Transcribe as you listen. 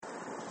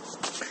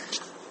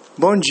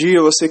Bom dia,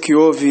 você que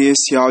ouve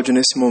esse áudio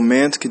nesse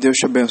momento, que Deus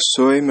te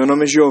abençoe. Meu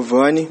nome é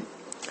Giovanni,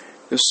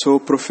 eu sou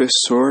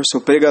professor,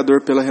 sou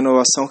pregador pela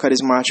Renovação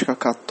Carismática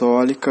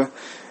Católica,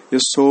 eu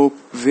sou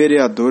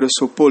vereador, eu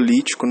sou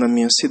político na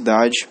minha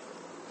cidade.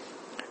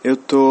 Eu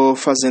estou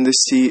fazendo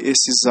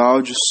esses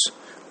áudios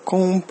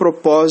com um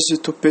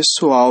propósito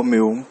pessoal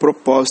meu, um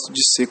propósito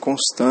de ser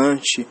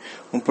constante,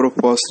 um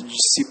propósito de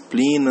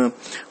disciplina,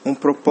 um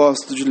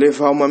propósito de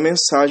levar uma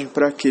mensagem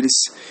para aqueles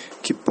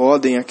que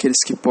podem, aqueles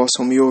que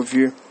possam me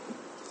ouvir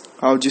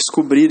ao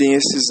descobrirem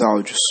esses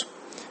áudios.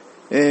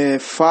 É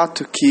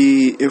fato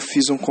que eu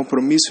fiz um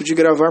compromisso de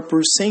gravar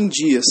por 100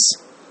 dias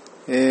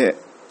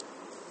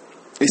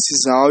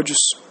esses áudios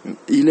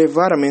e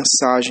levar a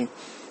mensagem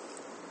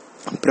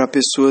para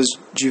pessoas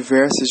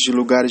diversas, de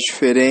lugares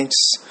diferentes.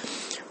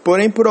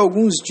 Porém, por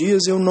alguns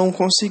dias eu não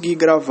consegui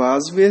gravar,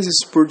 às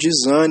vezes por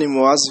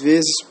desânimo, às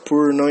vezes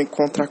por não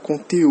encontrar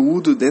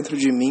conteúdo dentro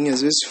de mim,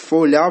 às vezes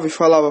olhava e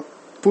falava,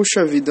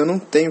 puxa vida, eu não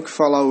tenho o que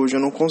falar hoje, eu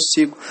não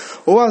consigo.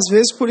 Ou às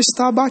vezes por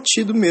estar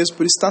abatido mesmo,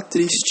 por estar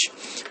triste,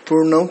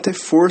 por não ter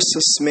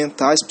forças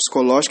mentais,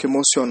 psicológicas,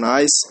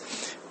 emocionais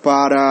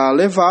para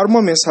levar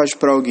uma mensagem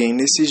para alguém.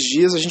 Nesses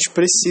dias a gente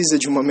precisa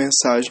de uma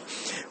mensagem.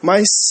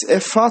 Mas é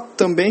fato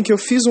também que eu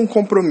fiz um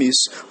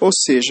compromisso. Ou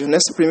seja,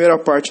 nessa primeira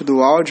parte do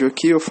áudio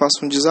aqui eu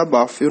faço um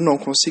desabafo. Eu não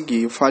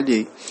consegui, eu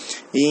falhei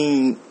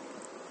em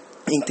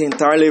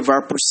tentar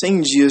levar por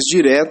 100 dias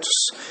diretos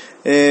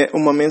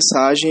uma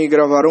mensagem e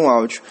gravar um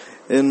áudio.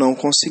 Eu não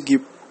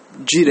consegui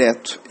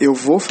direto. Eu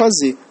vou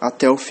fazer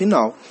até o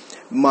final.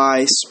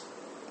 Mas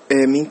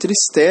me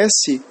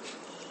entristece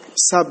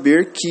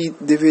saber que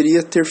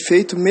deveria ter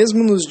feito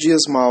mesmo nos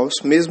dias maus,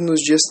 mesmo nos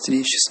dias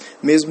tristes,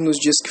 mesmo nos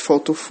dias que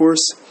faltou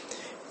força,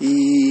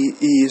 e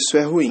isso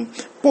é ruim.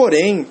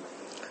 Porém,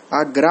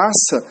 a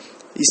graça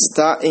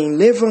está em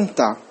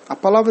levantar. A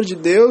palavra de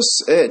Deus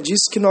diz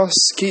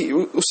que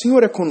o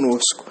Senhor é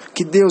conosco,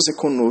 que Deus é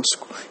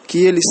conosco,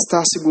 que Ele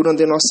está segurando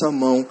em nossa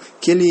mão,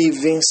 que Ele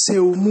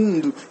venceu o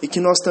mundo e que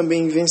nós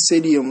também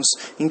venceríamos.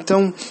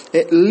 Então,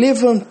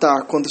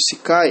 levantar quando se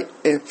cai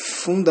é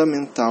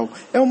fundamental,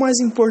 é o mais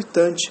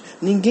importante.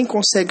 Ninguém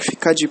consegue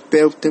ficar de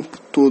pé o tempo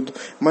todo,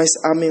 mas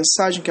a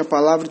mensagem que a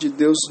palavra de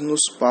Deus nos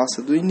passa,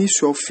 do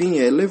início ao fim,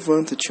 é: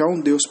 levanta-te, há um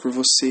Deus por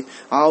você,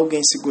 há alguém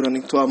segurando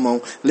em tua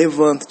mão,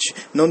 levanta-te,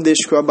 não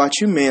deixe que o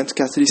abatimento,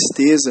 que a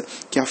tristeza,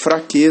 que a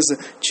fraqueza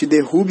te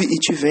derrube e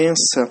te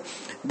vença.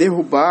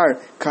 Derrubar,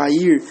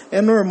 cair, é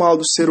normal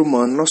do ser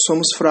humano, nós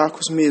somos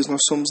fracos mesmo,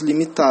 nós somos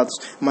limitados,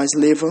 mas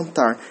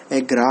levantar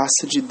é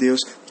graça de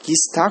Deus que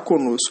está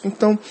conosco.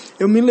 Então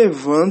eu me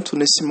levanto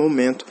nesse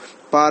momento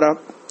para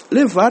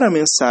levar a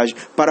mensagem,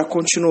 para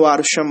continuar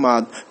o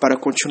chamado, para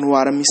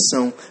continuar a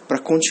missão, para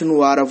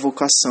continuar a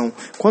vocação.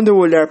 Quando eu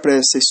olhar para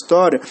essa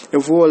história, eu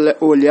vou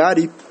olhar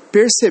e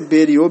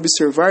perceber e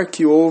observar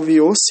que houve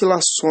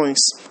oscilações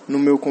no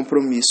meu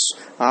compromisso,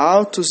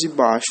 altos e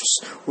baixos.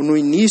 No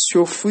início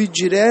eu fui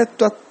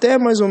direto até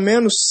mais ou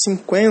menos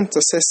 50,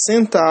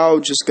 60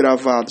 áudios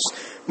gravados,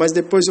 mas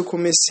depois eu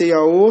comecei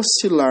a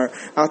oscilar,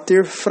 a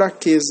ter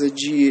fraqueza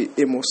de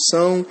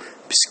emoção,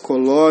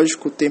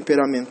 psicológico,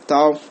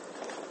 temperamental,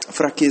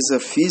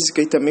 fraqueza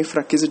física e também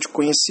fraqueza de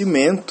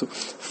conhecimento.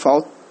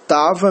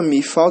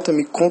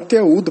 Falta-me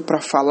conteúdo para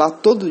falar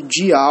todo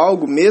dia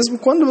algo, mesmo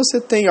quando você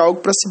tem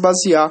algo para se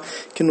basear,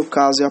 que no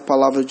caso é a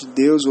palavra de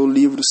Deus ou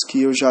livros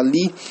que eu já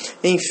li.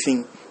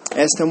 Enfim,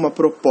 esta é uma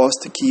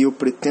proposta que eu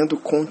pretendo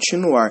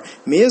continuar,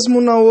 mesmo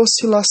na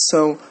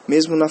oscilação,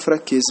 mesmo na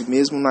fraqueza,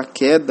 mesmo na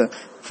queda.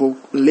 Vou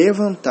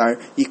levantar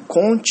e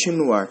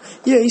continuar.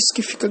 E é isso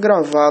que fica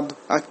gravado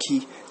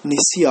aqui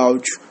nesse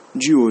áudio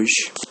de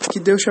hoje.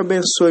 Que Deus te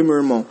abençoe, meu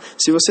irmão.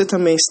 Se você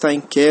também está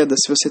em queda,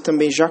 se você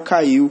também já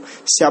caiu,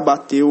 se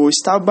abateu ou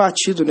está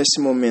abatido nesse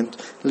momento,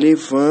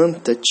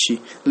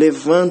 levanta-te,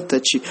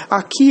 levanta-te.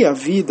 Aqui a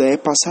vida é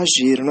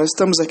passageira, nós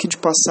estamos aqui de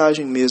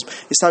passagem mesmo.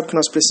 E sabe o que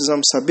nós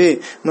precisamos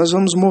saber? Nós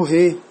vamos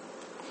morrer.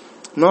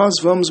 Nós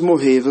vamos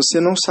morrer. Você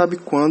não sabe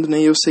quando,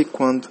 nem eu sei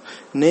quando.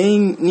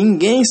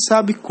 Ninguém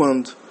sabe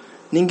quando.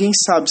 Ninguém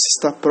sabe se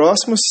está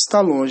próximo ou se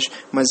está longe,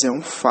 mas é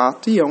um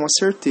fato e é uma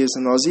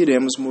certeza, nós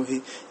iremos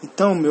morrer.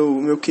 Então,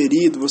 meu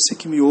querido, você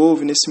que me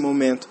ouve nesse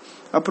momento,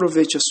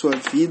 aproveite a sua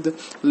vida,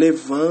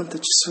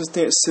 levanta-te.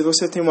 Se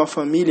você tem uma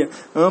família,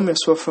 ame a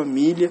sua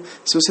família.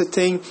 Se você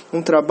tem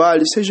um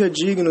trabalho, seja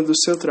digno do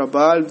seu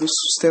trabalho, do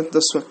sustento da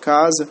sua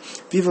casa.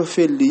 Viva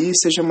feliz,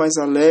 seja mais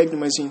alegre,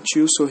 mais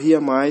gentil, sorria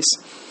mais.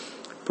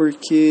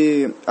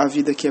 Porque a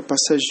vida aqui é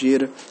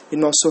passageira e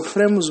nós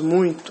sofremos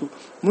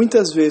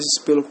muitas vezes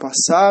pelo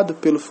passado,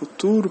 pelo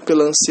futuro,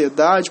 pela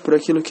ansiedade, por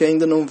aquilo que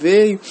ainda não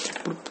veio.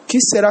 O que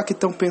será que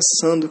estão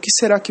pensando? O que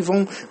será que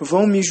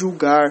vão me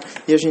julgar?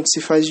 E a gente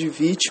se faz de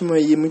vítima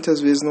e muitas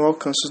vezes não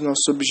alcança os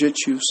nossos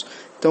objetivos.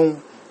 Então,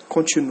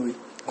 continue.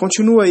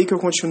 Continua aí que eu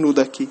continuo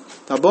daqui,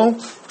 tá bom?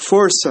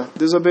 Força,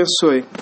 Deus abençoe.